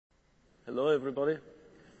Hello, everybody.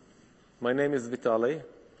 My name is Vitaly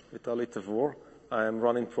Tavur. I am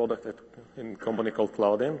running product in a company called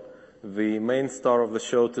Cloudin. The main star of the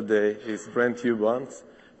show today is Brent Eubanks,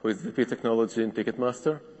 who is VP Technology in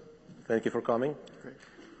Ticketmaster. Thank you for coming.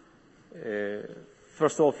 Great.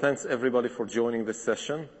 First of all, thanks everybody for joining this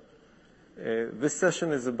session. This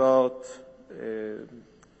session is about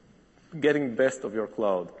getting best of your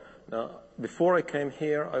cloud. Now, before I came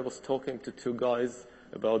here, I was talking to two guys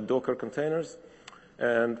about Docker containers,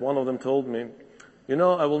 and one of them told me,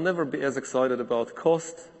 I will never be as excited about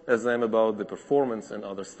cost as I am about the performance and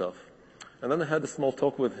other stuff. And then I had a small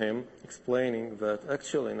talk with him explaining that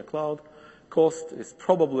actually in the cloud, cost is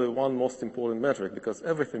probably one most important metric because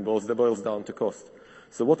everything boils down to cost.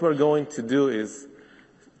 So what we're going to do is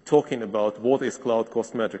talking about what is cloud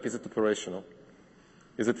cost metric. Is it operational?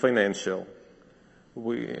 Is it financial?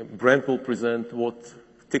 Brent will present what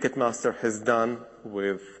Ticketmaster has done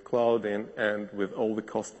with Cloudin and with all the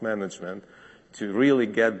cost management to really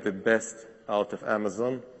get the best out of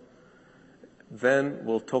Amazon. Then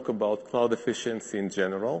we'll talk about cloud efficiency in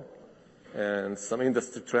general and some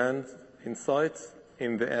industry trend insights.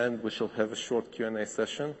 In the end, we shall have a short Q&A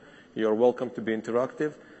session. You're welcome to be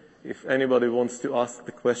interactive. If anybody wants to ask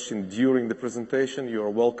the question during the presentation, you are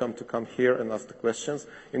welcome to come here and ask the questions.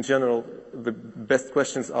 In general, the best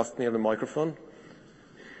questions asked near the microphone.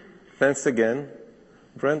 Thanks again.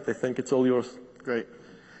 Brent, I think it's all yours. Great.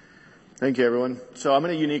 Thank you, everyone. So I'm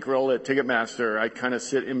in a unique role at Ticketmaster. I kind of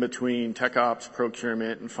sit in between tech ops,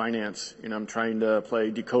 procurement, and finance. I'm trying to play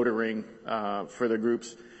decoder ring for the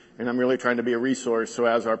groups, and I'm really trying to be a resource. So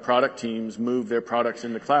as our product teams move their products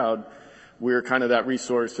in the cloud, we're kind of that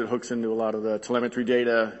resource that hooks into a lot of the telemetry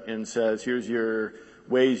data and says, here's your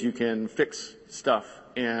ways you can fix stuff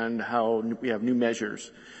and how we have new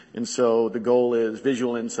measures. And so the goal is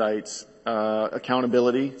visual insights,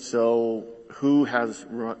 accountability. So who has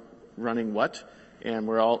running what? And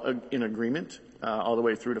we're all in agreement all the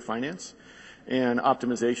way through to finance. And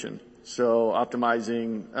optimization. So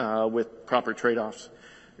optimizing with proper trade-offs.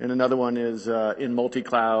 And another one is in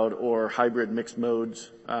multi-cloud or hybrid mixed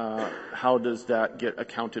modes, how does that get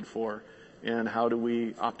accounted for? And how do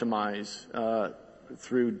we optimize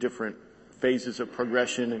through different phases of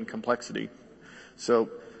progression and complexity? So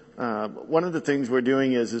one of the things we're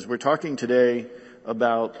doing is we're talking today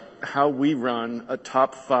about how we run a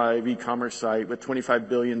top 5 e-commerce site with $25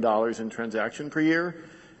 billion in transaction per year.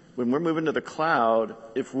 When we're moving to the cloud,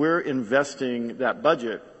 if we're investing that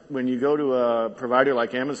budget, when you go to a provider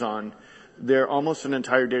like Amazon, they're almost an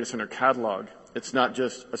entire data center catalog. It's not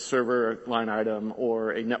just a server line item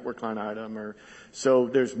or a network line item. So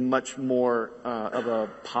there's much more of a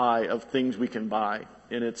pie of things we can buy.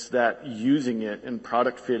 And it's that using it and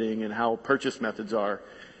product fitting and how purchase methods are.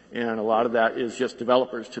 And a lot of that is just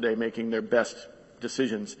developers today making their best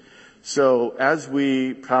decisions. So as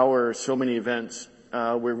we power so many events,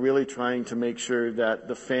 we're really trying to make sure that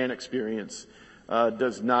the fan experience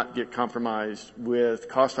does not get compromised with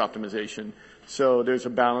cost optimization. So there's a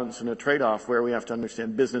balance and a trade-off where we have to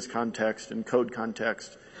understand business context and code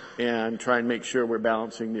context and try and make sure we're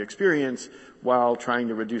balancing the experience while trying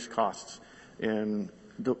to reduce costs. And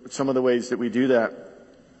some of the ways that we do that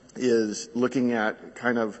is looking at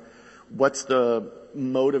kind of what's the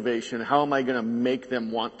motivation, how am I going to make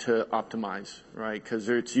them want to optimize, right? Because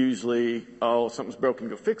it's usually, something's broken,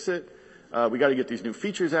 go fix it. We got to get these new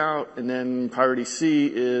features out, and then priority C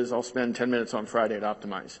is I'll spend 10 minutes on Friday to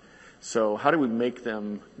optimize. So how do we make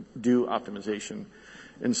them do optimization?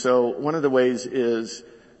 And so one of the ways is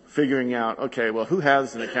figuring out, okay, well, who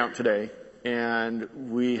has an account today? And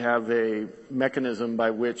we have a mechanism by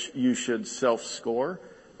which you should self-score.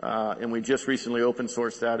 And we just recently open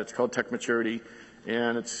sourced that. It's called Tech Maturity.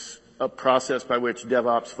 And it's a process by which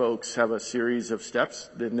DevOps folks have a series of steps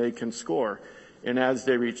that they can score. And as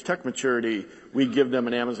they reach tech maturity, we give them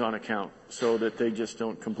an Amazon account so that they just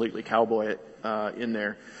don't completely cowboy it in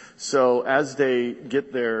there. So as they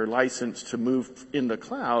get their license to move in the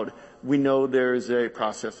cloud, we know there's a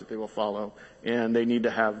process that they will follow. And they need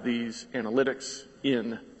to have these analytics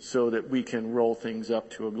in so that we can roll things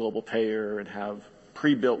up to a global payer and have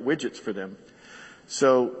pre-built widgets for them.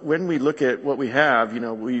 So when we look at what we have,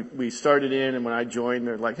 we started in, and when I joined,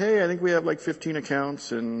 they're like, hey, I think we have like 15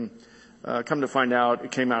 accounts, and come to find out,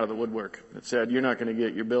 it came out of the woodwork. It said, you're not going to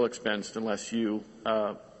get your bill expensed unless you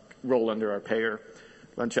roll under our payer,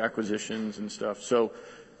 bunch of acquisitions and stuff. So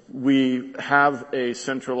we have a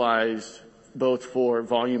centralized both for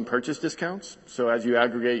volume purchase discounts. So as you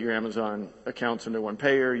aggregate your Amazon accounts under one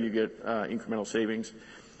payer, you get incremental savings.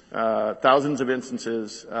 Thousands of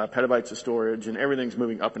instances, petabytes of storage, and everything's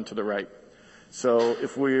moving up and to the right. So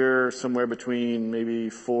if we're somewhere between maybe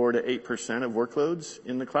 4 to 8% of workloads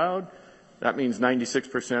in the cloud, that means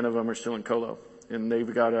 96% of them are still in colo, and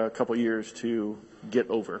they've got a couple years to get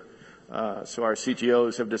over. So our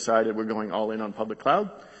CTOs have decided we're going all in on public cloud,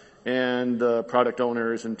 and the product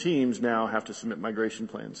owners and teams now have to submit migration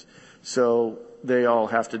plans. So they all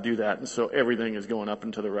have to do that, and so everything is going up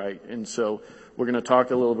and to the right. And so we're going to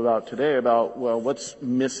talk a little bit about today about, well, what's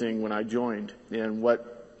missing when I joined, and what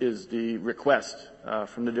is the request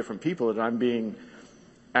from the different people that I'm being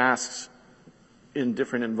asked in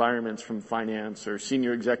different environments from finance or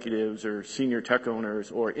senior executives or senior tech owners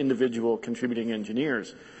or individual contributing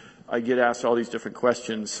engineers. I get asked all these different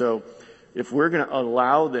questions. So if we're going to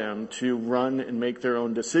allow them to run and make their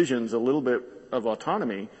own decisions, a little bit of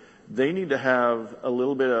autonomy, they need to have a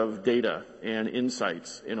little bit of data and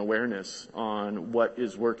insights and awareness on what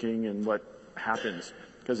is working and what happens.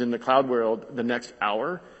 Because in the cloud world, the next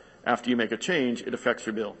hour after you make a change, it affects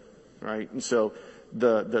your bill, right? And so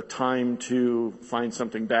the time to find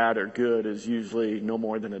something bad or good is usually no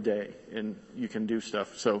more than a day, and you can do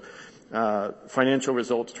stuff. So financial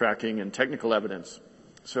results tracking and technical evidence.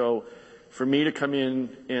 So for me to come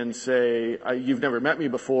in and say, you've never met me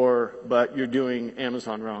before, but you're doing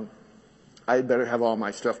Amazon wrong, I better have all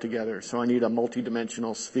my stuff together. So I need a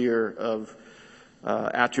multidimensional sphere of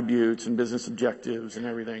attributes and business objectives and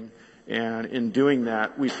everything. And in doing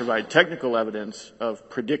that, we provide technical evidence of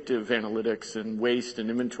predictive analytics and waste and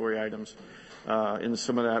inventory items. And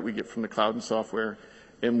some of that we get from the cloud and software.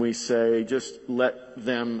 And we say, just let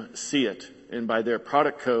them see it. And by their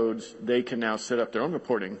product codes, they can now set up their own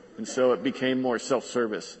reporting. And so it became more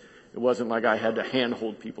self-service. It wasn't like I had to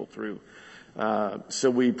handhold people through. So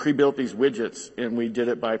we pre-built these widgets, and we did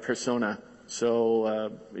it by persona.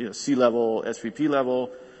 So, C-level, SVP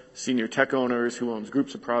level, senior tech owners who owns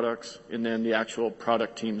groups of products, and then the actual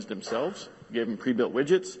product teams themselves. Gave them pre-built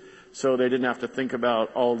widgets, so they didn't have to think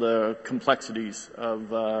about all the complexities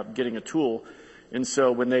of getting a tool. And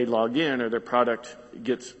so when they log in or their product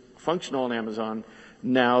gets functional on Amazon,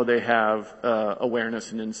 now they have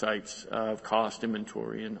awareness and insights of cost,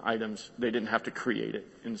 inventory, and items. They didn't have to create it.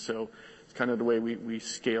 And so it's kind of the way we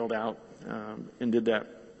scaled out and did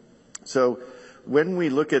that. So when we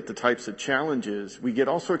look at the types of challenges, we get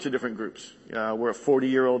all sorts of different groups. We're a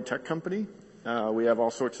 40-year-old tech company. We have all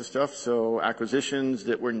sorts of stuff. So acquisitions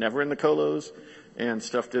that were never in the colos and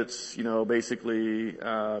stuff that's, basically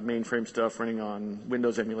mainframe stuff running on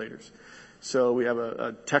Windows emulators. So we have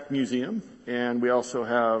a tech museum, and we also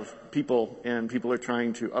have people, and people are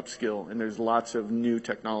trying to upskill, and there's lots of new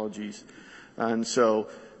technologies. And so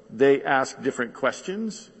they ask different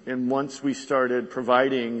questions, and once we started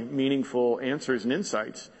providing meaningful answers and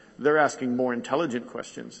insights, they're asking more intelligent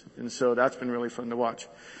questions. And so that's been really fun to watch.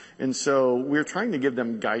 And so we're trying to give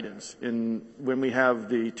them guidance. And when we have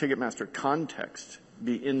the Ticketmaster context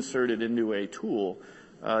be inserted into a tool,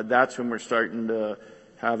 that's when we're starting to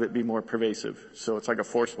have it be more pervasive. So it's like a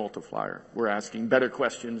force multiplier. We're asking better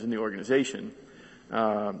questions in the organization,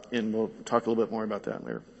 and we'll talk a little bit more about that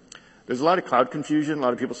later. There's a lot of cloud confusion. A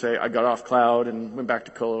lot of people say, I got off cloud and went back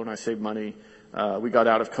to colo and I saved money. We got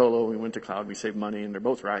out of colo, we went to cloud, we saved money, and they're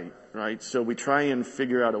both right? So we try and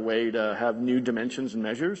figure out a way to have new dimensions and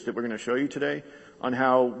measures that we're going to show you today on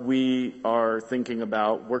how we are thinking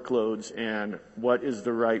about workloads and what is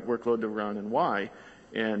the right workload to run and why.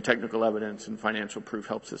 And technical evidence and financial proof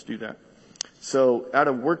helps us do that. So at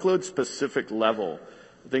a workload-specific level,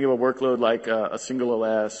 think of a workload like a single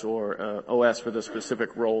OS or OS with a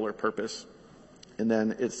specific role or purpose. And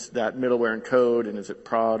then it's that middleware and code, and is it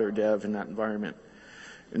prod or dev in that environment.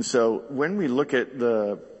 And so when we look at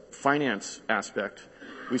the finance aspect,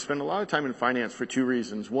 we spend a lot of time in finance for two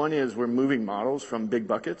reasons. One is we're moving models from big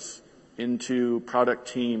buckets into product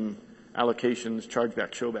team allocations,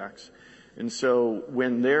 chargeback, showbacks. And so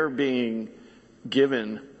when they're being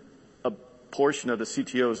given a portion of the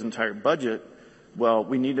CTO's entire budget, well,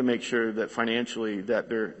 we need to make sure that financially that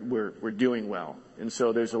we're doing well. And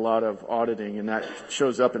so there's a lot of auditing, and that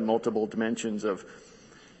shows up in multiple dimensions of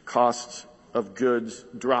costs of goods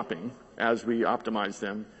dropping as we optimize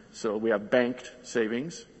them. So we have banked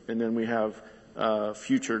savings, and then we have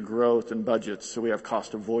future growth and budgets. So we have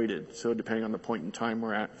cost avoided. So depending on the point in time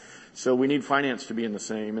we're at. So we need finance to be in the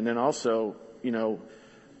same. And then also,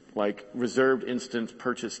 like reserved instance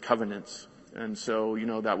purchase covenants. And so,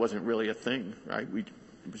 that wasn't really a thing, right? We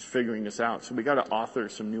was figuring this out. So we got to author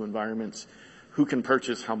some new environments. Who can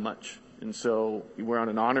purchase how much? And so we're on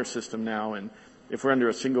an honor system now. And if we're under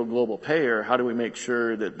a single global payer, how do we make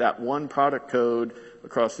sure that that one product code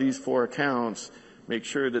across these 4 accounts, make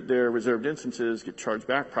sure that their reserved instances get charged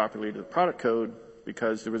back properly to the product code,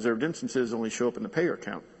 because the reserved instances only show up in the payer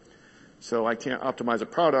account. So I can't optimize a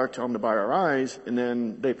product, tell them to buy our eyes, and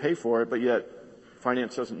then they pay for it, but yet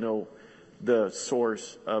finance doesn't know the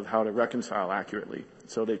source of how to reconcile accurately.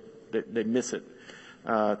 So they miss it,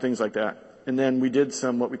 things like that. And then we did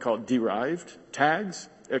some what we call derived tags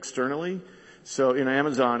externally. So in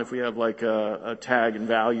Amazon, if we have like a tag and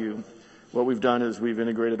value, what we've done is we've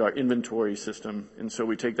integrated our inventory system. And so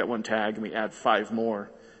we take that one tag and we add 5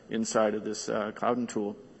 more inside of this Cloudin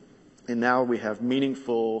tool. And now we have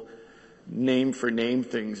meaningful name for name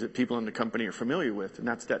things that people in the company are familiar with, and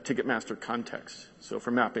that's that Ticketmaster context. So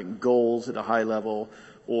for mapping goals at a high level,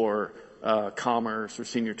 or commerce, or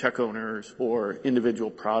senior tech owners, or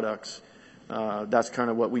individual products, that's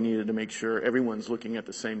kind of what we needed to make sure everyone's looking at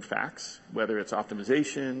the same facts, whether it's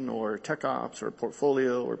optimization, or tech ops, or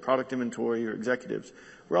portfolio, or product inventory, or executives.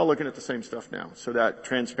 We're all looking at the same stuff now. So that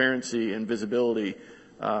transparency and visibility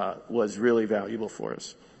was really valuable for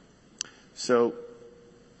us. So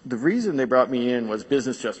the reason they brought me in was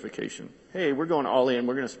business justification. Hey, we're going all in.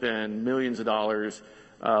 We're going to spend millions of dollars.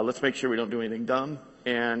 Let's make sure we don't do anything dumb.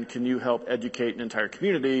 And can you help educate an entire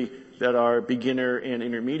community that are beginner and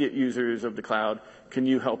intermediate users of the cloud? Can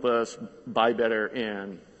you help us buy better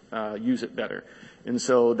and use it better? And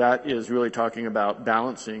so that is really talking about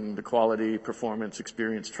balancing the quality, performance,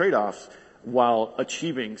 experience trade-offs while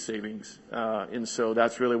achieving savings. And so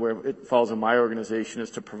that's really where it falls in my organization, is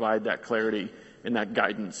to provide that clarity and that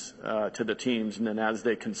guidance to the teams. And then as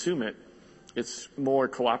they consume it, it's more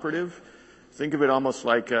cooperative. Think of it almost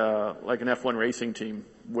like an F1 racing team,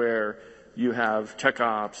 where you have tech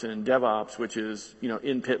ops and DevOps, which is,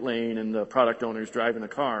 in pit lane and the product owners driving the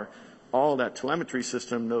car. All that telemetry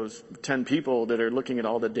system, those 10 people that are looking at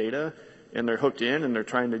all the data and they're hooked in and they're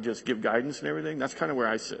trying to just give guidance and everything, that's kind of where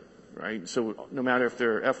I sit, right? So no matter if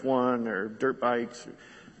they're F1 or dirt bikes,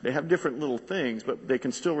 they have different little things, but they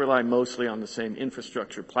can still rely mostly on the same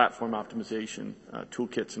infrastructure, platform optimization,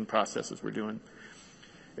 toolkits and processes we're doing.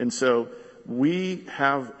 And so we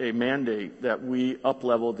have a mandate that we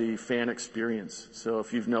up-level the fan experience. So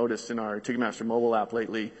if you've noticed in our Ticketmaster mobile app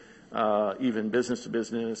lately, even business to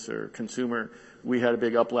business or consumer, we had a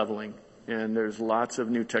big up-leveling. And there's lots of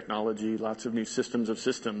new technology, lots of new systems of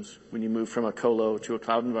systems when you move from a colo to a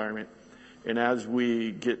cloud environment. And as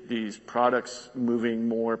we get these products moving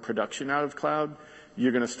more production out of cloud,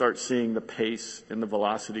 you're going to start seeing the pace and the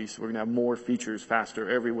velocity. So we're going to have more features faster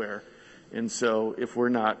everywhere. And so if we're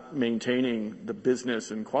not maintaining the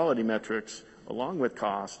business and quality metrics along with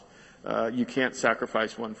cost, you can't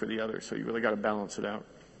sacrifice one for the other. So you really got to balance it out.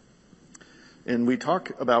 And we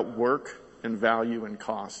talk about work and value and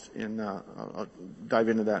cost. And I'll dive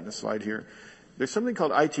into that in a slide here. There's something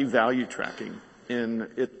called IT value tracking. And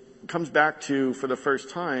it comes back to, for the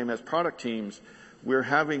first time as product teams, we're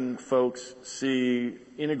having folks see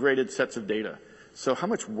integrated sets of data. So how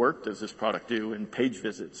much work does this product do in page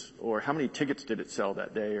visits? Or how many tickets did it sell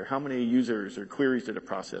that day? Or how many users or queries did it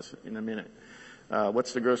process in a minute?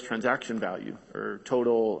 What's the gross transaction value or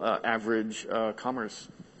total average commerce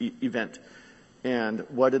event? And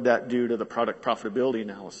what did that do to the product profitability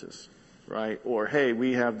analysis, right? Or, hey,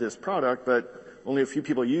 we have this product, but only a few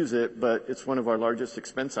people use it, but it's one of our largest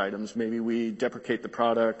expense items. Maybe we deprecate the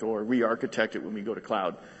product or re-architect it when we go to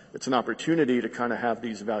cloud. It's an opportunity to kind of have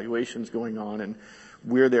these evaluations going on, and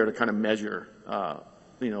we're there to kind of measure,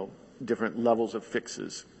 different levels of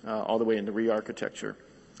fixes, all the way into re-architecture.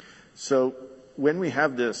 So when we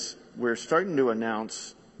have this, we're starting to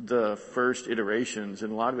announce the first iterations,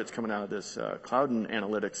 and a lot of it's coming out of this Cloudin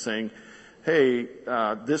analytics saying, hey,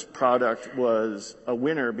 this product was a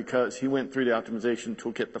winner because he went through the optimization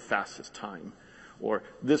toolkit the fastest time. Or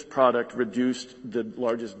this product reduced the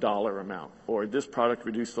largest dollar amount. Or this product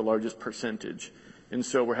reduced the largest percentage. And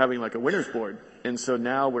so we're having like a winner's board. And so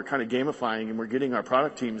now we're kind of gamifying and we're getting our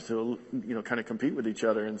product teams to, kind of compete with each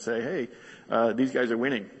other and say, hey, these guys are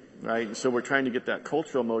winning, right? And so we're trying to get that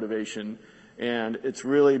cultural motivation. And it's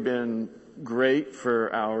really been great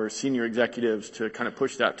for our senior executives to kind of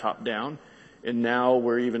push that top down. And now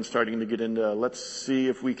we're even starting to get into, let's see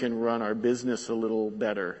if we can run our business a little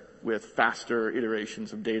better with faster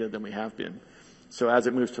iterations of data than we have been. So as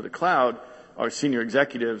it moves to the cloud, our senior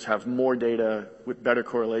executives have more data with better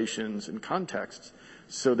correlations and contexts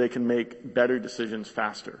so they can make better decisions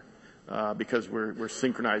faster, because we're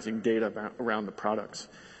synchronizing data around the products.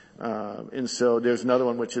 And so there's another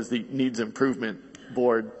one, which is the needs improvement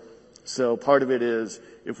board. So part of it is,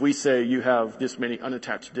 if we say you have this many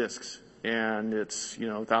unattached disks and it's,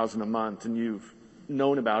 $1,000 a month and you've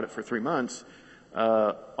known about it for 3 months,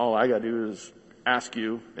 all I got to do is ask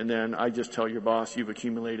you, and then I just tell your boss you've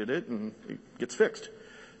accumulated it and it gets fixed.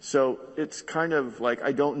 So it's kind of like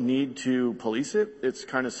I don't need to police it. It's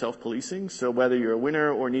kind of self-policing. So whether you're a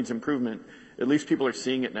winner or needs improvement, at least people are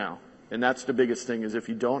seeing it now. And that's the biggest thing, is if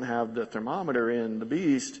you don't have the thermometer in the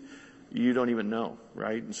beast, you don't even know,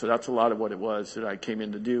 right? And so that's a lot of what it was that I came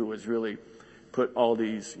in to do, was really put all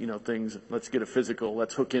these, things. Let's get a physical.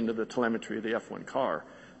 Let's hook into the telemetry of the F1 car.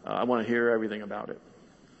 I want to hear everything about it.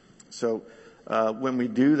 So when we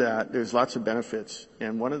do that, there's lots of benefits.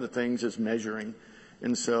 And one of the things is measuring.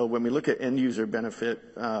 And so when we look at end user benefit,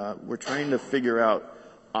 we're trying to figure out,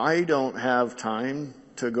 I don't have time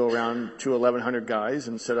to go around to 1,100 guys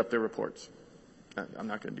and set up their reports. I'm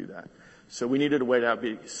not going to do that. So we needed a way to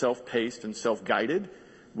be self-paced and self-guided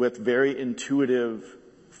with very intuitive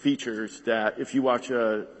features that if you watch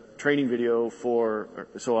a training video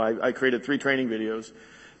so I created 3 training videos,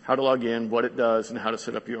 how to log in, what it does, and how to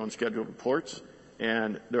set up your own scheduled reports,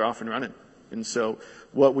 and they're off and running. And so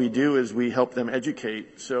what we do is we help them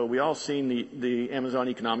educate. So we all seen the Amazon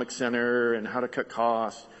Economic Center and how to cut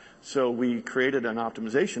costs. So we created an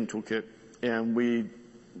optimization toolkit, and we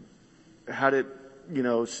had it,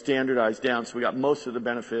 standardized down. So we got most of the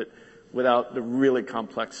benefit without the really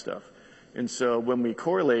complex stuff. And so when we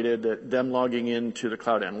correlated that, them logging into the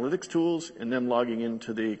cloud analytics tools and them logging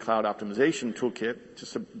into the cloud optimization toolkit,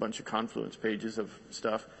 just a bunch of Confluence pages of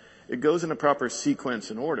stuff, it goes in a proper sequence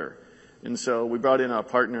and order. And so we brought in a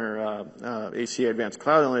partner, ACA Advanced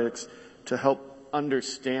Cloud Analytics, to help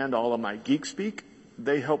understand all of my geek speak.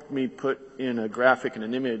 They helped me put in a graphic and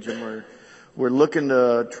an image, and we're looking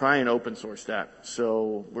to try and open source that.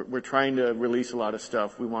 So we're trying to release a lot of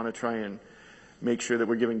stuff. We want to try and make sure that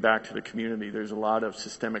we're giving back to the community. There's a lot of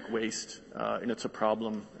systemic waste, and it's a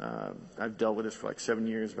problem. I've dealt with this for like 7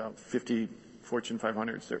 years, about 50 Fortune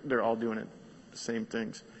 500s. They're all doing it, the same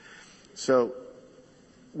things. So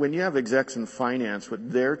when you have execs in finance,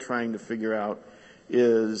 what they're trying to figure out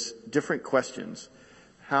is different questions.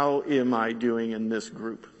 How am I doing in this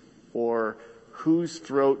group? Or whose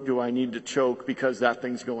throat do I need to choke because that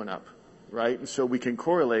thing's going up, right? And so we can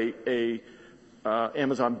correlate a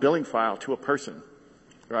Amazon billing file to a person,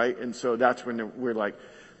 right? And so that's when we're like,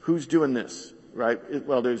 who's doing this, right?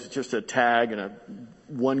 Well, there's just a tag and a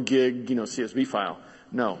 1 gig, CSV file.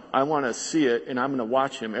 No, I want to see it, and I'm going to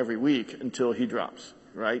watch him every week until he drops,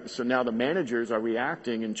 right? So now the managers are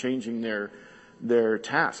reacting and changing their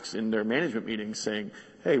tasks in their management meetings, saying,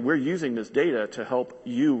 hey, we're using this data to help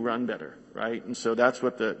you run better, right? And so that's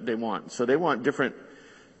what they want. So they want different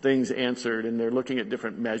things answered, and they're looking at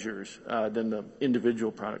different measures than the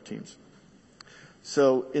individual product teams.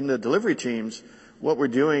 So in the delivery teams, what we're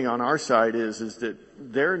doing on our side is that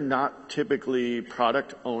they're not typically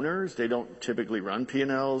product owners. They don't typically run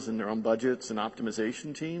P&Ls and their own budgets and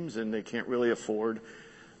optimization teams, and they can't really afford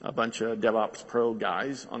a bunch of DevOps Pro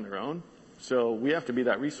guys on their own. So we have to be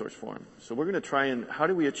that resource for them. So we're going to try and how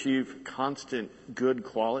do we achieve constant good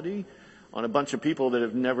quality on a bunch of people that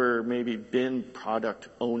have never maybe been product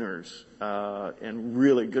owners and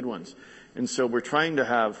really good ones. And so we're trying to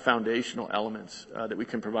have foundational elements that we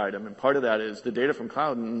can provide them. And part of that is the data from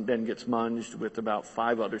cloud and then gets munged with about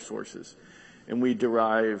 5 other sources. And we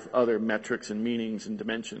derive other metrics and meanings and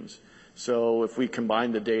dimensions. So if we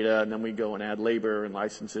combine the data and then we go and add labor and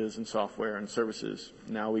licenses and software and services,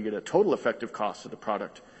 now we get a total effective cost of the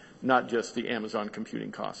product, not just the Amazon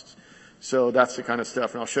computing costs. So that's the kind of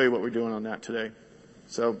stuff, and I'll show you what we're doing on that today.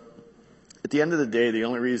 So at the end of the day, the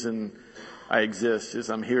only reason I exist is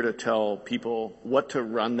I'm here to tell people what to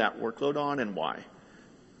run that workload on and why.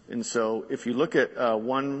 And so if you look at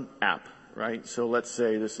one app, right? So let's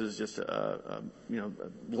say this is just a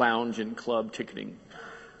lounge and club ticketing.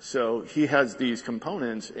 So he has these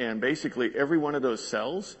components, and basically every one of those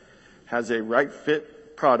cells has a right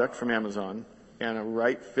fit product from Amazon and a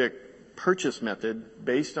right fit purchase method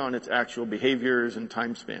based on its actual behaviors and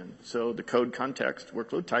time span. So the code context,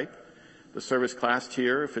 workload type, the service class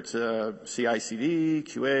tier, if it's a CI/CD,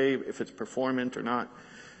 QA, if it's performant or not.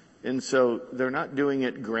 And so they're not doing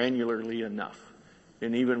it granularly enough.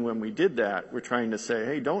 And even when we did that, we're trying to say,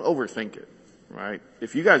 hey, don't overthink it, right?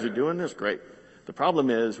 If you guys are doing this, great. The problem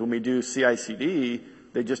is when we do CI/CD,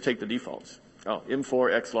 they just take the defaults. Oh,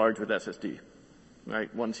 M4 X large with SSD,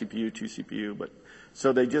 right? 1 CPU, 2 CPU, but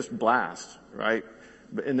so they just blast, right?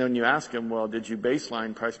 And then you ask them, well, did you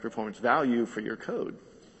baseline price performance value for your code?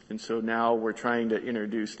 And so now we're trying to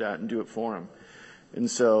introduce that and do it for them. And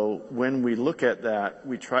so when we look at that,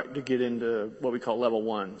 we try to get into what we call level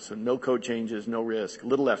 1. So no code changes, no risk,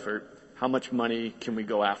 little effort. How much money can we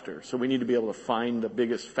go after? So we need to be able to find the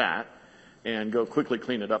biggest fat and go quickly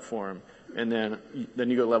clean it up for them. And then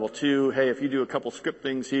you go to level 2. Hey, if you do a couple script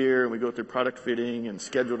things here, and we go through product fitting and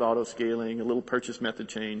scheduled auto scaling, a little purchase method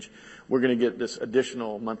change, we're going to get this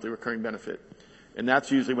additional monthly recurring benefit. And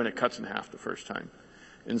that's usually when it cuts in half the first time.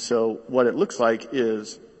 And so what it looks like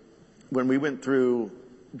is when we went through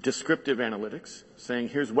descriptive analytics, saying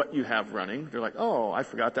here's what you have running, they're like, oh, I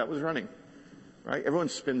forgot that was running, right? Everyone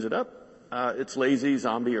spins it up. It's lazy,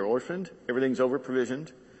 zombie, or orphaned. Everything's over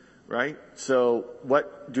provisioned. Right? So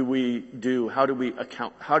what do we do? How do we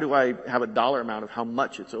account? How do I have a dollar amount of how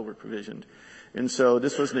much it's over provisioned? And so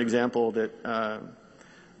this was an example that,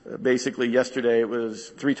 basically yesterday it was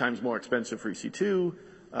 3 times more expensive for EC2,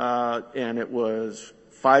 and it was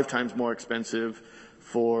 5 times more expensive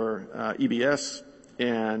for, EBS,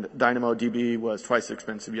 and DynamoDB was twice as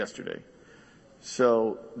expensive yesterday.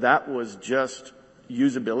 So that was just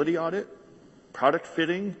usability audit, product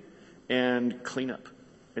fitting, and cleanup.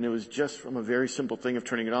 And it was just from a very simple thing of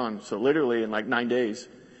turning it on. So literally in like 9 days,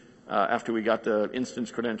 after we got the instance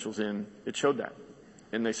credentials in, it showed that.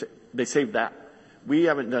 And they saved that. We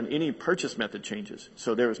haven't done any purchase method changes.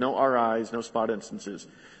 So there was no RIs, no spot instances,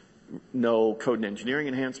 no code and engineering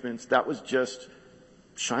enhancements. That was just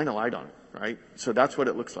shine a light on it, right? So that's what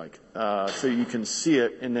it looks like. So you can see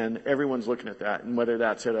it, and then everyone's looking at that. And whether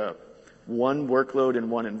that's at one workload in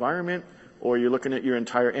one environment, or you're looking at your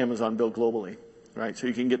entire Amazon build globally. Right? So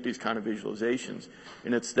you can get these kind of visualizations.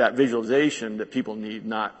 And it's that visualization that people need,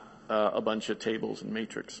 not a bunch of tables and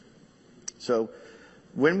matrix. So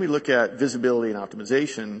when we look at visibility and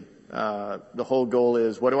optimization, the whole goal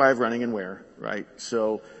is what do I have running and where, right?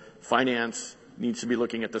 So finance needs to be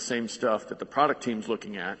looking at the same stuff that the product team's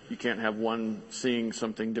looking at. You can't have one seeing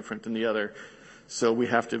something different than the other. So we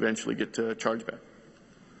have to eventually get to chargeback.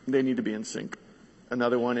 They need to be in sync.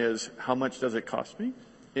 Another one is how much does it cost me?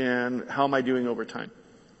 And how am I doing over time?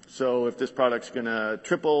 So if this product's going to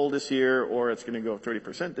triple this year or it's going to go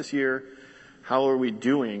 30% this year, how are we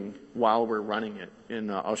doing while we're running it? And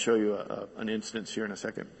I'll show you an instance here in a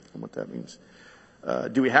second on what that means.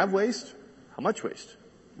 Do we have waste? How much waste?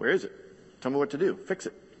 Where is it? Tell me what to do. Fix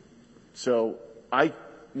it. So I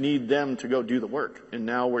need them to go do the work. And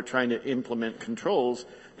now we're trying to implement controls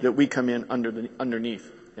that we come in underneath,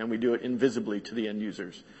 and we do it invisibly to the end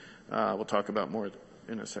users. We'll talk about more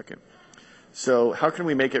in a second. So how can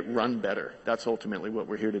we make it run better? That's ultimately what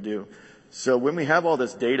we're here to do. So when we have all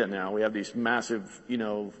this data now, we have these massive,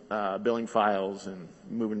 billing files and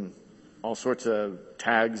moving all sorts of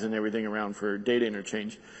tags and everything around for data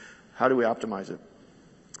interchange. How do we optimize it?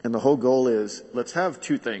 And the whole goal is, let's have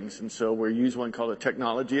 2 things. And so we use one called a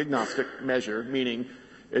technology agnostic measure, meaning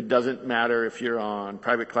it doesn't matter if you're on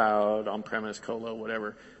private cloud, on-premise, colo,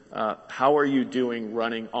 whatever. How are you doing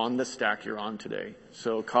running on the stack you're on today?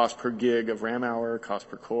 So cost per gig of RAM hour, cost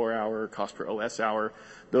per core hour, cost per OS hour.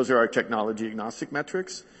 Those are our technology agnostic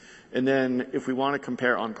metrics. And then if we want to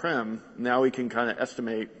compare on-prem, now we can kind of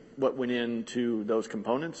estimate what went into those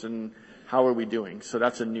components and how are we doing. So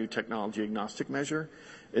that's a new technology agnostic measure.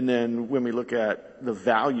 And then when we look at the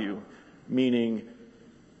value, meaning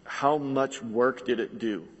how much work did it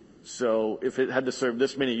do? So if it had to serve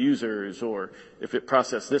this many users or if it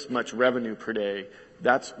processed this much revenue per day,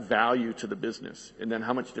 that's value to the business. And then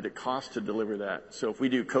how much did it cost to deliver that? So if we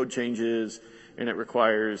do code changes and it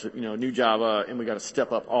requires, new Java and we got to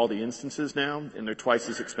step up all the instances now and they're twice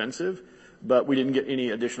as expensive, but we didn't get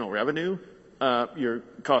any additional revenue, your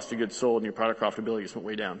cost of goods sold and your product profitability just went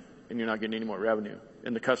way down and you're not getting any more revenue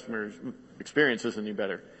and the customer's experience isn't any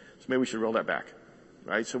better. So maybe we should roll that back.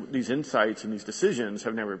 Right? So these insights and these decisions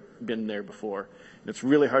have never been there before. And it's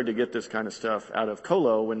really hard to get this kind of stuff out of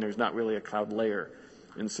Colo when there's not really a cloud layer.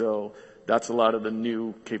 And so that's a lot of the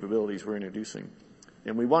new capabilities we're introducing.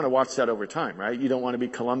 And we want to watch that over time, right? You don't want to be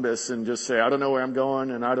Columbus and just say, I don't know where I'm going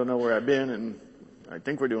and I don't know where I've been and I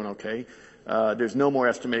think we're doing okay. There's no more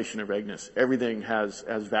estimation of vagueness. Everything has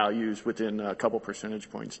values within a couple percentage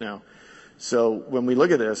points now. So when we look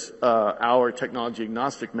at this, our technology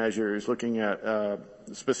agnostic measures looking at a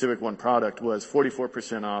specific one product was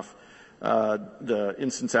 44% off the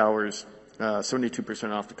instance hours,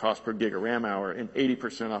 72% off the cost per gig of RAM hour, and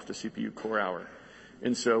 80% off the CPU core hour.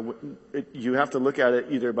 And so you have to look at it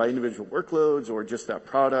either by individual workloads or just that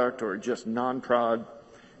product or just non-prod.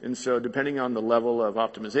 And so depending on the level of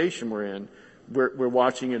optimization we're in, we're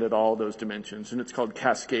watching it at all those dimensions. And it's called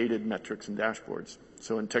cascaded metrics and dashboards.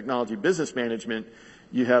 So in technology business management,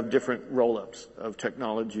 you have different roll-ups of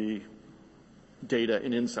technology data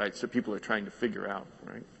and insights that people are trying to figure out,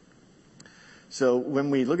 right? So when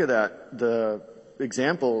we look at that, the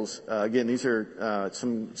examples, again, these are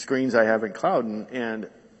some screens I have in Cloudin, and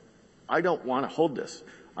I don't want to hold this.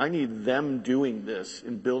 I need them doing this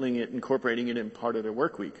and building it, incorporating it in part of their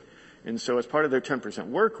work week. And so as part of their 10%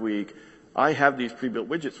 work week, I have these pre-built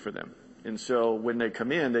widgets for them. And so when they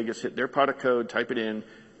come in, they just hit their product code, type it in,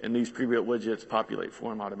 and these pre-built widgets populate for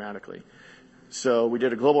them automatically. So we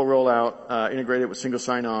did a global rollout, integrated with single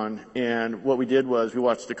sign-on, and what we did was we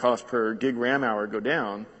watched the cost per gig RAM hour go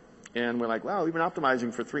down, and we're like, wow, we've been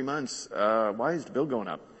optimizing for 3 months. Why is the bill going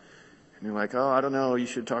up? And they're like, oh, I don't know. You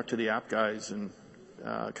should talk to the app guys, and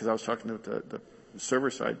because I was talking to the server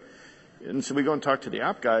side. And so we go and talk to the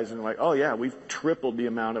app guys, and they're like, oh yeah, we've tripled the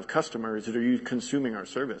amount of customers that are consuming our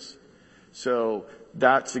service. So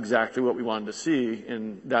that's exactly what we wanted to see,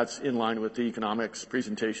 and that's in line with the economics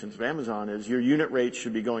presentations of Amazon, is your unit rate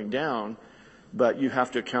should be going down, but you have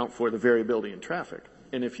to account for the variability in traffic.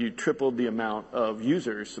 And if you tripled the amount of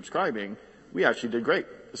users subscribing, we actually did great.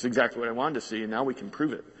 That's exactly what I wanted to see, and now we can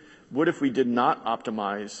prove it. What if we did not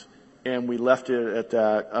optimize and we left it at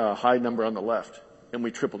that high number on the left, and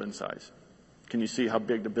we tripled in size? Can you see how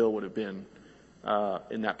big the bill would have been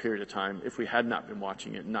in that period of time if we had not been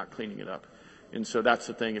watching it and not cleaning it up? And so that's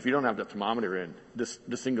the thing. If you don't have the thermometer in, this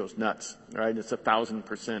thing goes nuts, right? It's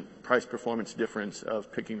 1,000% price performance difference of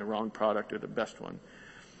picking the wrong product or the best one.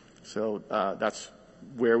 So that's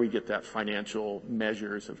where we get that financial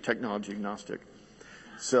measures of technology agnostic.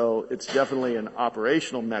 So it's definitely an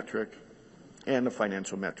operational metric and a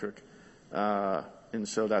financial metric. And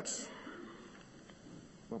so that's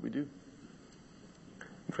what we do.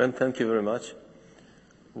 Brent, thank you very much.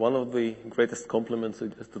 One of the greatest compliments to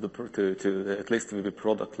at least to a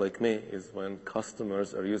product like me is when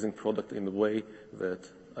customers are using product in a way that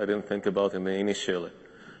I didn't think about initially.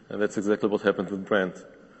 And that's exactly what happened with Brent.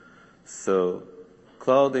 So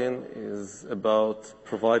Cloud-In is about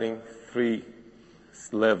providing 3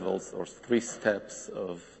 levels or 3 steps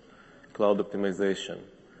of cloud optimization.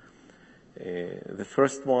 The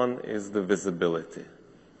first one is the visibility.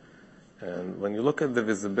 And when you look at the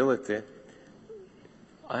visibility,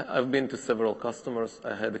 I've been to several customers.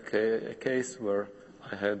 I had a case where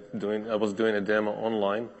I was doing a demo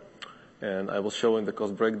online, and I was showing the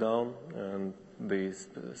cost breakdown, and the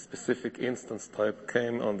specific instance type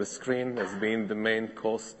came on the screen as being the main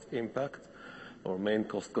cost impact or main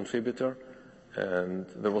cost contributor, and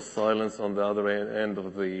there was silence on the other end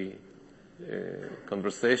of the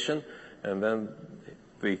conversation, and then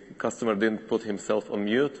the customer didn't put himself on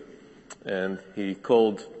mute, and he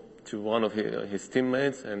called to one of his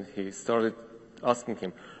teammates, and he started asking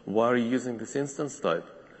him, why are you using this instance type?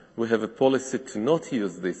 We have a policy to not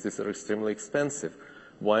use this. These are extremely expensive.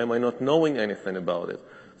 Why am I not knowing anything about it?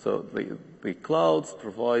 So the clouds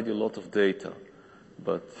provide you a lot of data,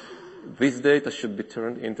 but this data should be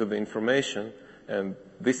turned into the information, and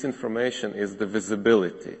this information is the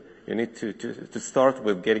visibility. You need to start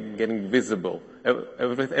with getting visible.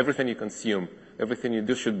 Everything you consume, everything you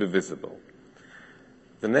do should be visible.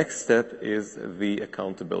 The next step is the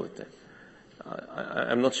accountability.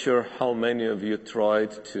 I'm not sure how many of you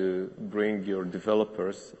tried to bring your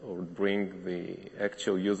developers or bring the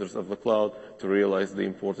actual users of the cloud to realize the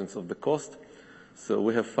importance of the cost. So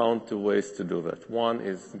we have found 2 ways to do that. One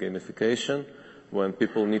is gamification, when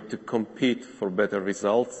people need to compete for better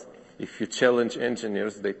results. If you challenge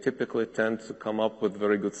engineers, they typically tend to come up with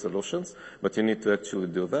very good solutions, but you need to actually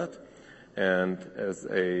do that. And as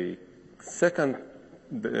a second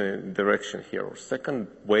direction here, or second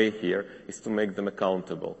way here, is to make them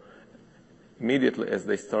accountable. Immediately as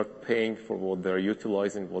they start paying for what they're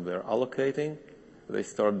utilizing, what they're allocating, they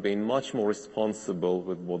start being much more responsible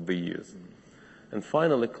with what they use. And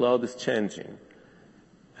finally, cloud is changing.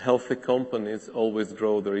 Healthy companies always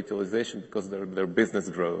grow their utilization because their business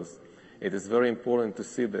grows. It is very important to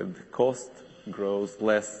see that the cost grows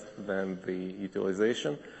less than the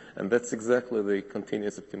utilization, and that's exactly the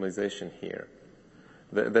continuous optimization here.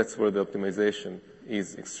 That's where the optimization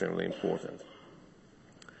is extremely important.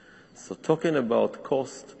 So talking about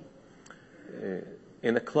cost,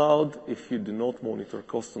 in a cloud, if you do not monitor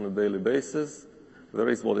cost on a daily basis, there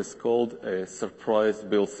is what is called a surprise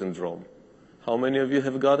bill syndrome. How many of you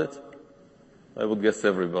have got it? I would guess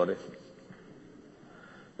everybody.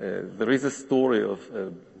 There is a story of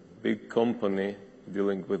a big company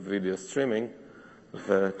dealing with video streaming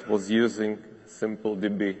that was using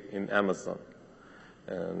SimpleDB in Amazon.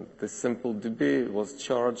 And this SimpleDB was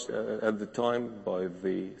charged at the time by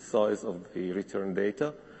the size of the return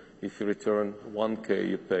data. If you return 1K,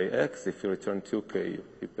 you pay X. If you return 2K,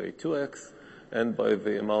 you pay 2X. And by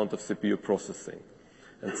the amount of CPU processing.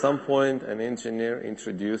 At some point, an engineer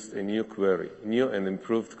introduced a new query, new and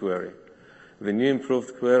improved query. The new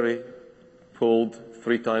improved query pulled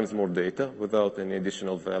 3 times more data without any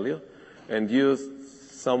additional value and used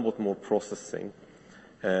somewhat more processing.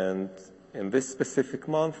 And in this specific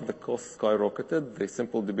month, the cost skyrocketed. The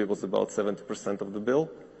SimpleDB was about 70% of the bill.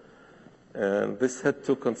 And this had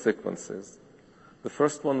two consequences. The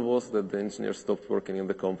first one was that the engineers stopped working in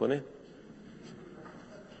the company.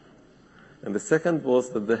 And the second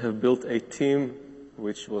was that they have built a team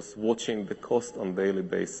which was watching the cost on a daily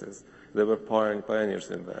basis. They were pioneers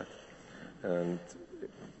in that. And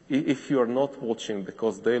if you are not watching the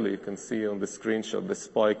cost daily, you can see on the screenshot the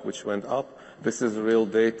spike which went up. This is real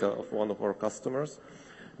data of one of our customers.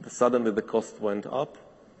 Suddenly the cost went up,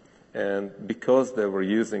 and because they were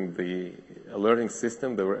using the alerting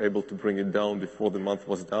system, they were able to bring it down before the month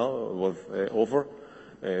was over.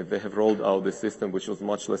 They have rolled out the system which was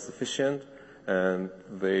much less efficient, and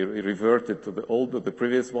they reverted to the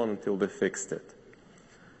previous one until they fixed it.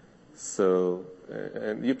 So,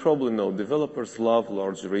 and you probably know, developers love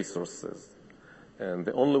large resources, and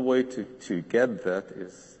the only way to get that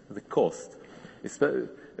is the cost.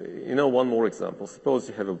 You know, one more example. Suppose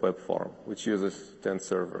you have a web farm which uses 10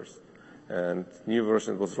 servers, and new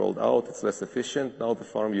version was rolled out. It's less efficient. Now the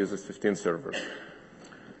farm uses 15 servers.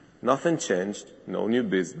 Nothing changed. No new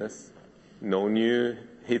business. No new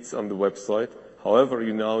hits on the website. However,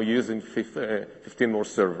 you're now using 15 more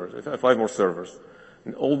servers, 5 more servers.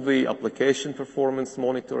 And all the application performance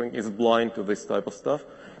monitoring is blind to this type of stuff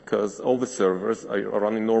because all the servers are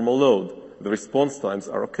running normal load. The response times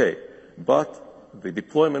are okay. But the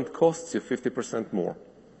deployment costs you 50% more.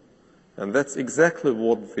 And that's exactly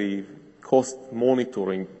what the cost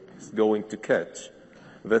monitoring is going to catch.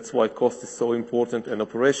 That's why cost is so important, an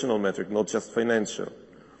operational metric, not just financial.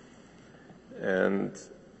 And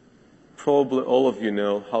probably all of you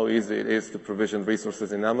know how easy it is to provision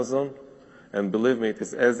resources in Amazon. And believe me, it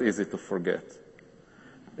is as easy to forget.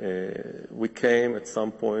 We came at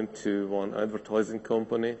some point to one advertising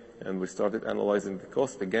company, and we started analyzing the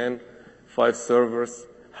cost. Again, 5 servers,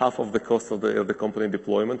 half of the cost of the company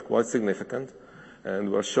deployment, quite significant.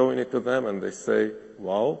 And we're showing it to them, and they say,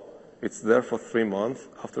 wow, it's there for 3 months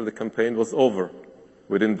after the campaign was over.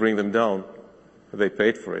 We didn't bring them down. They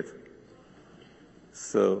paid for it.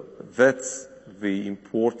 So that's the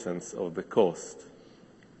importance of the cost.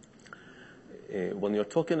 When you're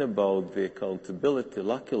talking about the accountability,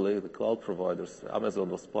 luckily the cloud providers, Amazon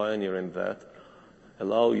was pioneering that,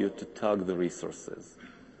 allow you to tag the resources.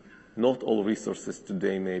 Not all resources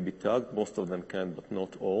today may be tagged. Most of them can, but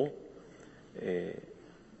not all.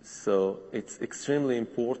 So it's extremely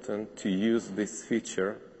important to use this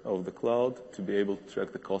feature of the cloud to be able to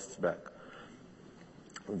track the costs back.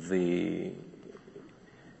 The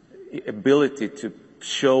ability to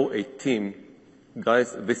show a team,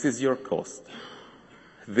 guys, this is your cost.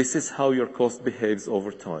 This is how your cost behaves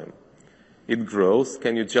over time. It grows.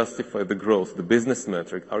 Can you justify the growth? The business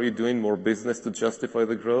metric. Are you doing more business to justify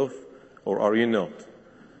the growth, or are you not?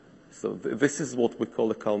 So this is what we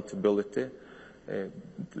call accountability.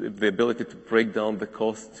 The ability to break down the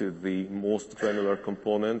cost to the most granular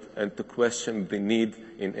component and to question the need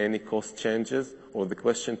in any cost changes, or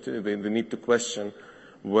the need to question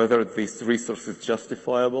whether this resource is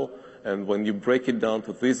justifiable. And when you break it down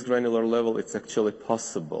to this granular level, it's actually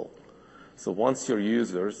possible. So once your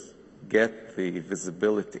users get the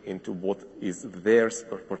visibility into what is their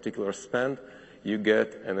particular spend, you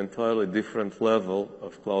get an entirely different level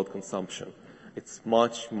of cloud consumption. It's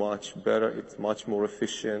much, much better. It's much more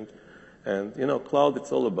efficient. And, you know, cloud,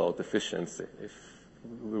 it's all about efficiency. If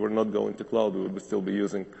we were not going to cloud, we would still be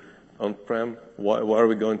using on-prem. Why are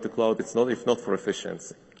we going to cloud? It's not, if not for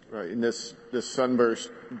efficiency. Right. And this sunburst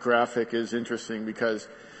graphic is interesting because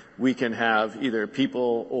we can have either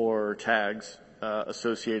people or tags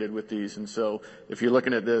associated with these. And so if you're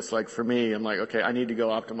looking at this, like for me, I'm like, okay, I need to go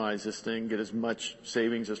optimize this thing, get as much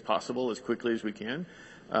savings as possible as quickly as we can.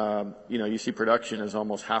 You know, you see production is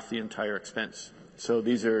almost half the entire expense. So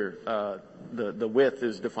these are, the width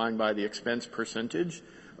is defined by the expense percentage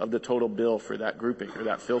of the total bill for that grouping or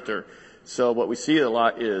that filter. So what we see a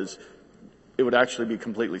lot is it would actually be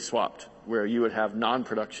completely swapped, where you would have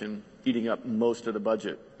non-production eating up most of the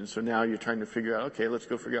budget. And so now you're trying to figure out, okay, let's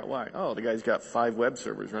go figure out why. Oh, the guy's got 5 web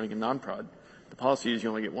servers running in non-prod. The policy is you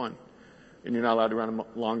only get 1. And you're not allowed to run them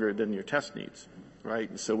longer than your test needs, right?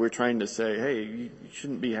 And so we're trying to say, hey, you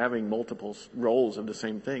shouldn't be having multiple roles of the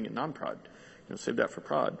same thing in non-prod. You know, save that for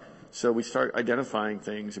prod. So we start identifying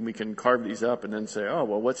things, and we can carve these up and then say, oh,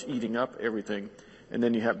 well, what's eating up everything? And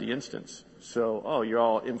then you have the instance. So, oh, you're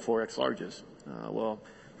all M4X larges. Well,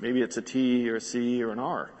 maybe it's a T or a C or an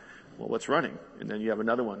R. Well, what's running? And then you have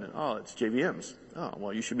another one. Oh, it's JVMs. Oh,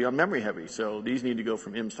 well, you should be on memory heavy. So these need to go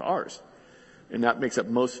from M's to R's. and that makes up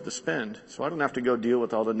most of the spend. So I don't have to go deal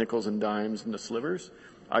with all the nickels and dimes and the slivers.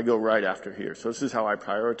 I go right after here. So this is how I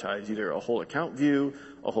prioritize either a whole account view,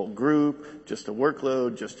 a whole group, just a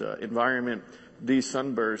workload, just an environment. These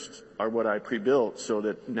sunbursts are what I pre-built so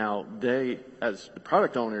that now they, as the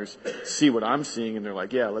product owners, see what I'm seeing and they're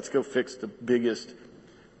like, yeah, let's go fix the biggest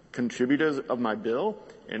contributors of my bill.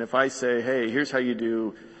 And if I say, hey, here's how you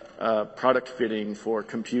do product fitting for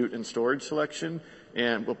compute and storage selection,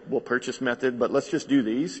 and we'll purchase method, but let's just do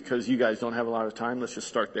these because you guys don't have a lot of time. Let's just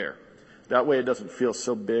start there. That way it doesn't feel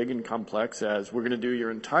so big and complex as we're going to do your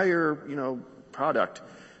entire, product.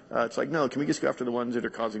 It's like, no, can we just go after the ones that are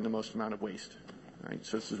causing the most amount of waste? Right?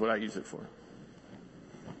 So this is what I use it for.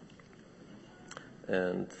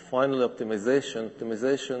 And finally, optimization.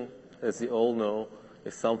 Optimization, as you all know,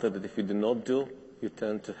 is something that if you do not do, you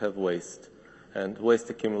tend to have waste. And waste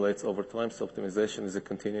accumulates over time, so optimization is a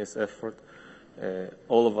continuous effort.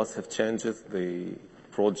 All of us have changes. The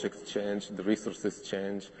projects change, the resources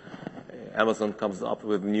change. Amazon comes up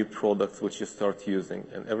with new products which you start using,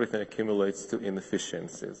 and everything accumulates to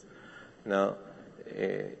inefficiencies. Now,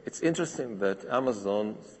 it's interesting that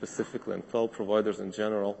Amazon specifically and cloud providers in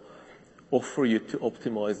general offer you to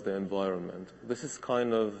optimize the environment. This is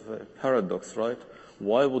kind of a paradox, right?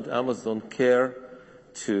 Why would Amazon care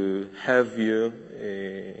to have you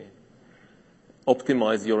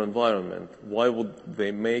optimize your environment? Why would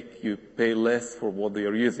they make you pay less for what they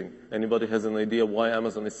are using? Anybody has an idea why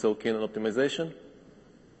Amazon is so keen on optimization?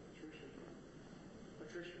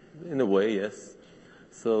 In a way, yes.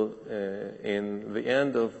 So in the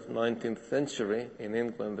end of 19th century in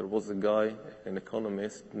England, there was a guy, an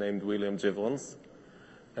economist named William Jevons,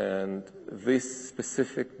 and this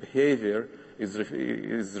specific behavior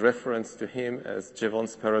is referenced to him as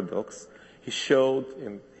Jevons paradox. He showed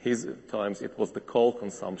in his times it was the coal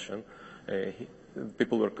consumption.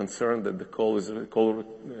 People were concerned that the coal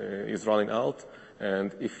is running out,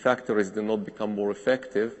 and if factories do not become more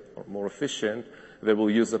effective or more efficient, they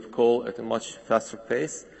will use up coal at a much faster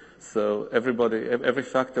pace. So every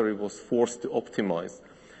factory was forced to optimize.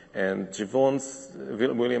 And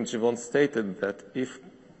William Jevons stated that if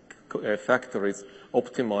factories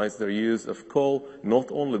optimize their use of coal,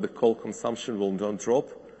 not only the coal consumption will not drop,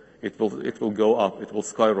 it will go up, it will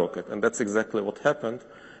skyrocket. And that's exactly what happened.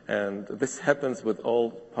 And this happens with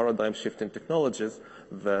all paradigm shifting technologies,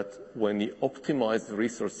 that when you optimize the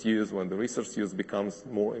resource use, when the resource use becomes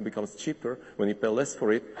cheaper, when you pay less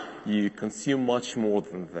for it, you consume much more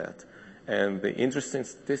than that. And the interesting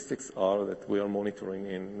statistics are that we are monitoring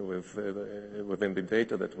within the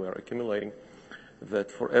data that we are accumulating,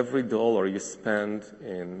 that for every dollar you spend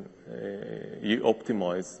you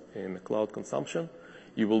optimize in cloud consumption,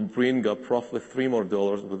 you will bring up roughly $3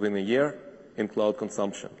 more within a year in cloud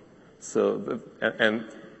consumption. So, and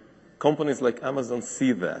companies like Amazon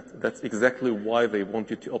see that. That's exactly why they want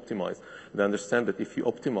you to optimize. They understand that if you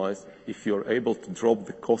optimize, if you're able to drop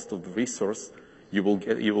the cost of the resource, you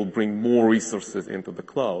will bring more resources into the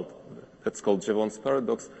cloud. That's called Jevons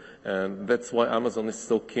paradox, and that's why Amazon is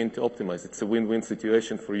so keen to optimize. It's a win-win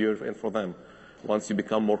situation for you and for them. Once you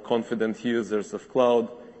become more confident users of cloud,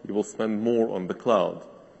 you will spend more on the cloud.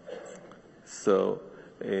 So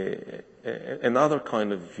another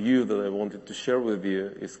kind of view that I wanted to share with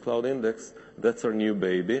you is Cloud Index. That's our new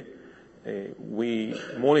baby. We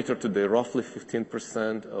monitor today roughly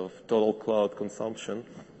 15% of total cloud consumption,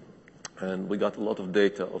 and we got a lot of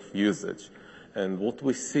data of usage. And what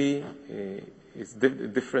we see is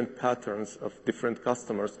different patterns of different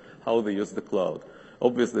customers, how they use the cloud.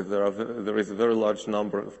 Obviously, there is a very large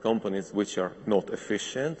number of companies which are not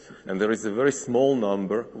efficient, and there is a very small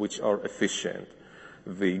number which are efficient.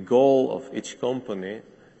 The goal of each company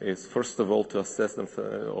is, first of all, to assess them,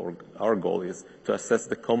 or our goal is to assess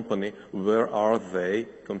the company, where are they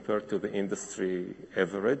compared to the industry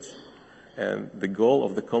average. And the goal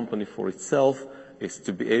of the company for itself is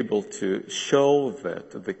to be able to show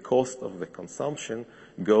that the cost of the consumption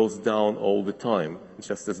goes down all the time,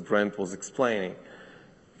 just as Brent was explaining.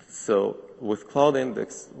 So with Cloud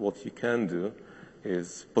Index, what you can do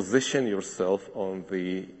is position yourself on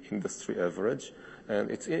the industry average.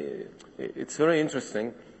 And it's very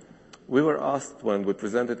interesting. We were asked when we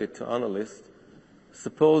presented it to analysts,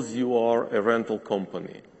 suppose you are a rental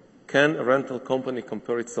company. Can a rental company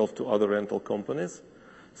compare itself to other rental companies?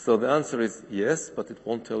 So the answer is yes, but it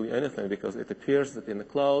won't tell you anything, because it appears that in the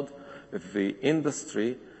cloud, the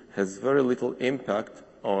industry has very little impact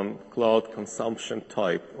on cloud consumption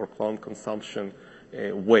type or cloud consumption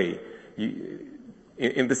way.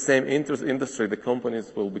 In the same industry, the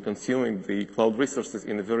companies will be consuming the cloud resources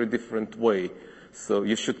in a very different way. So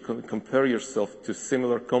you should compare yourself to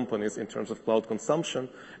similar companies in terms of cloud consumption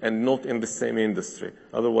and not in the same industry.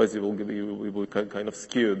 Otherwise, you will kind of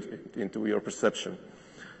skewed into your perception.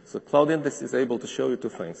 So Cloud Index is able to show you two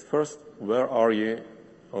things. First, where are you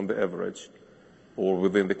on the average or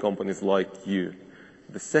within the companies like you?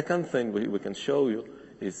 The second thing we can show you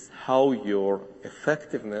is how your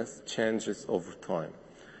effectiveness changes over time.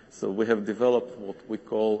 So we have developed what we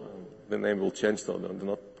call, the name will change, so do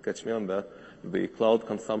not catch me on that, the cloud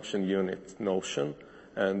consumption unit notion,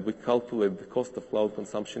 and we calculate the cost of cloud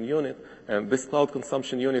consumption unit, and this cloud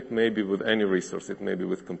consumption unit may be with any resource. It may be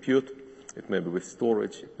with compute, it may be with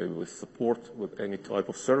storage, it may be with support, with any type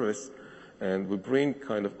of service, and we bring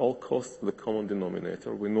kind of all costs to the common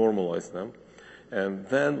denominator, we normalize them, and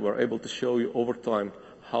then we're able to show you over time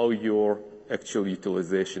how your actual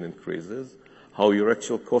utilization increases, how your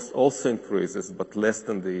actual cost also increases, but less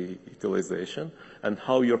than the utilization, and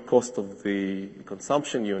how your cost of the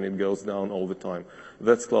consumption unit goes down all the time.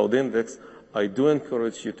 That's Cloud Index. I do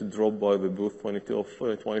encourage you to drop by the booth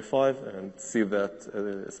 2225 and see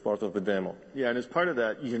that as part of the demo. Yeah, and as part of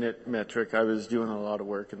that unit metric, I was doing a lot of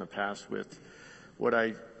work in the past with what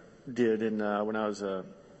I did when I was a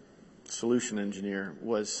solution engineer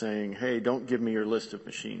was saying, hey, don't give me your list of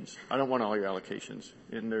machines. I don't want all your allocations,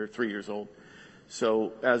 and they're 3 years old.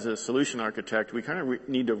 So as a solution architect, we kind of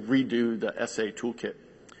need to redo the SA toolkit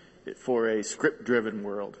for a script-driven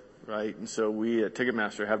world, right? And so we at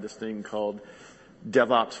Ticketmaster have this thing called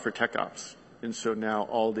DevOps for TechOps. And so now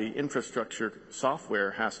all the infrastructure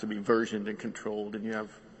software has to be versioned and controlled, and you have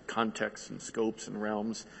contexts and scopes and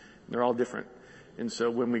realms, and they're all different. And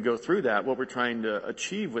so when we go through that, what we're trying to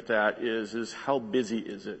achieve with that is how busy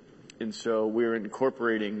is it? And so we're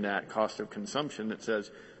incorporating that cost of consumption that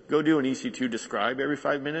says, go do an EC2 describe every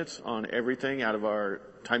 5 minutes on everything out of our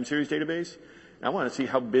time series database. And I want to see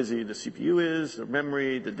how busy the CPU is, the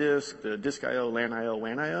memory, the disk I/O, LAN I/O,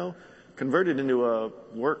 WAN I/O, convert it into a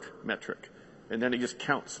work metric. And then it just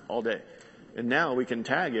counts all day. And now we can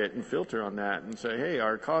tag it and filter on that and say, hey,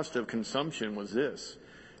 our cost of consumption was this.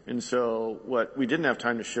 And so what we didn't have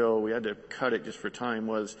time to show, we had to cut it just for time,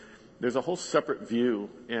 was there's a whole separate view.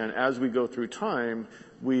 And as we go through time,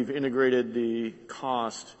 we've integrated the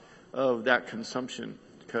cost of that consumption.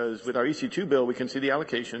 Because with our EC2 bill, we can see the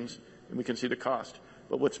allocations and we can see the cost.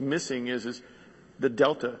 But what's missing is the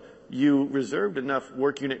delta. You reserved enough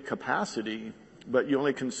work unit capacity, but you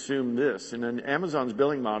only consume this. And in Amazon's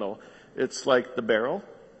billing model, it's like the barrel,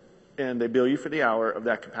 and they bill you for the hour of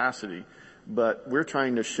that capacity. But we're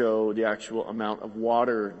trying to show the actual amount of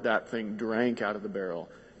water that thing drank out of the barrel.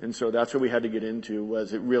 And so that's what we had to get into,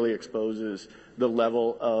 was it really exposes the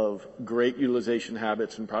level of great utilization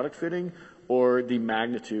habits and product fitting, or the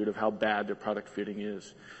magnitude of how bad their product fitting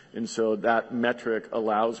is. And so that metric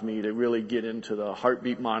allows me to really get into the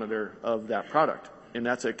heartbeat monitor of that product. And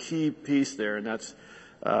that's a key piece there. And that's,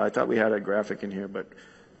 I thought we had a graphic in here, but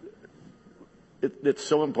it's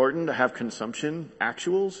so important to have consumption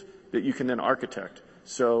actuals that you can then architect.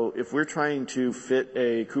 So if we're trying to fit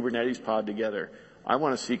a Kubernetes pod together, I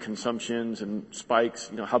want to see consumptions and spikes.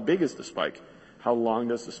 You know, how big is the spike? How long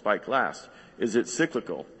does the spike last? Is it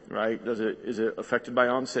cyclical, right? Is it affected by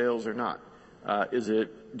on sales or not? Is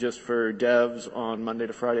it just for devs on Monday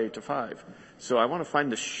to Friday 8 to 5? So I want to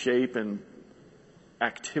find the shape and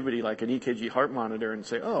activity like an EKG heart monitor and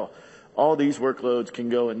say, oh, all these workloads can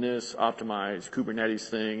go in this optimized Kubernetes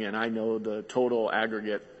thing, and I know the total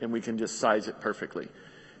aggregate, and we can just size it perfectly.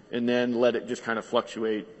 And then let it just kind of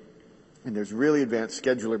fluctuate. And there's really advanced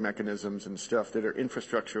scheduler mechanisms and stuff that are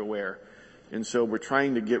infrastructure aware. And so we're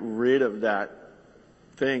trying to get rid of that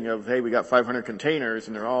thing of, hey, we got 500 containers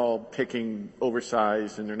and they're all picking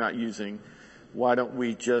oversized and they're not using. Why don't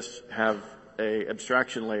we just have a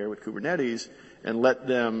abstraction layer with Kubernetes and let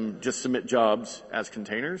them just submit jobs as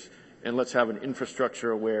containers? And let's have an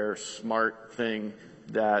infrastructure aware smart thing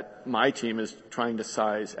that my team is trying to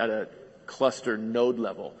size at a cluster node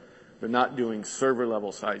level. They're not doing server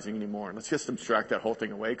level sizing anymore. Let's just abstract that whole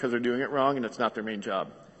thing away because they're doing it wrong and it's not their main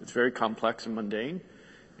job. It's very complex and mundane.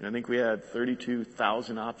 And I think we had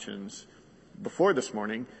 32,000 options before this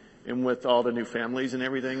morning. And with all the new families and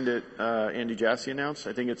everything that Andy Jassy announced,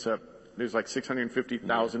 I think there's like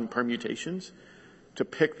 650,000 permutations to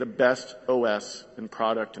pick the best OS and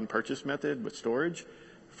product and purchase method with storage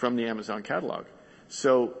from the Amazon catalog.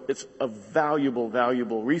 So it's a valuable,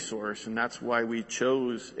 valuable resource, and that's why we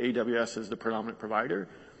chose AWS as the predominant provider,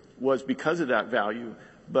 was because of that value.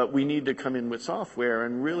 But we need to come in with software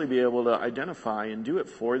and really be able to identify and do it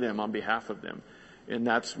for them on behalf of them. And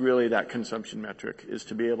that's really that consumption metric, is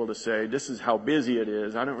to be able to say, this is how busy it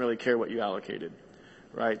is. I don't really care what you allocated.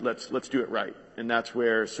 right? Let's do it right. And that's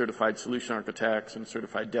where certified solution architects and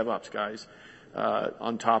certified DevOps guys,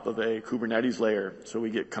 on top of a Kubernetes layer. So we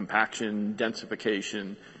get compaction,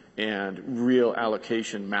 densification, and real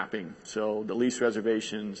allocation mapping. So the lease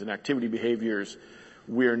reservations and activity behaviors,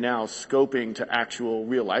 we're now scoping to actual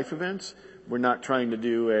real life events. We're not trying to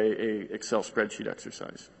do a Excel spreadsheet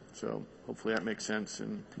exercise. So hopefully that makes sense.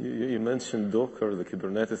 And you mentioned Docker, the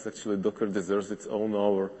Kubernetes. Actually, Docker deserves its own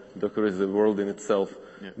hour. Docker is a world in itself.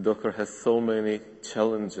 Yeah. Docker has so many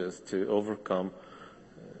challenges to overcome.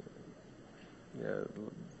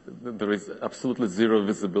 There is absolutely zero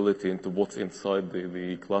visibility into what's inside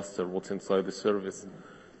the cluster, what's inside the service.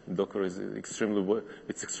 Docker is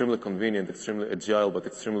extremely convenient, extremely agile, but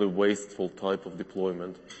extremely wasteful type of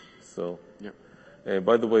deployment. So, yeah.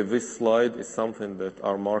 By the way, this slide is something that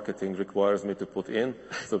our marketing requires me to put in.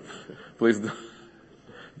 So please do.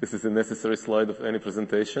 This is a necessary slide of any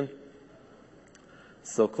presentation.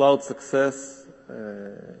 So cloud success,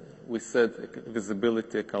 we said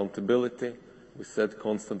visibility, accountability. We said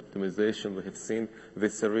constant optimization. We have seen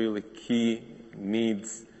these are really key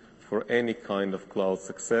needs for any kind of cloud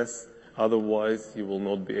success. Otherwise, you will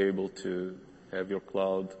not be able to have your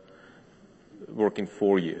cloud working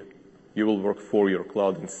for you. You will work for your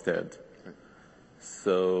cloud instead.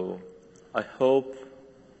 So I hope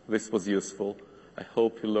this was useful. I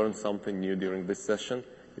hope you learned something new during this session.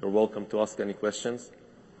 You're welcome to ask any questions.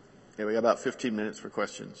 Yeah, we got about 15 minutes for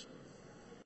questions.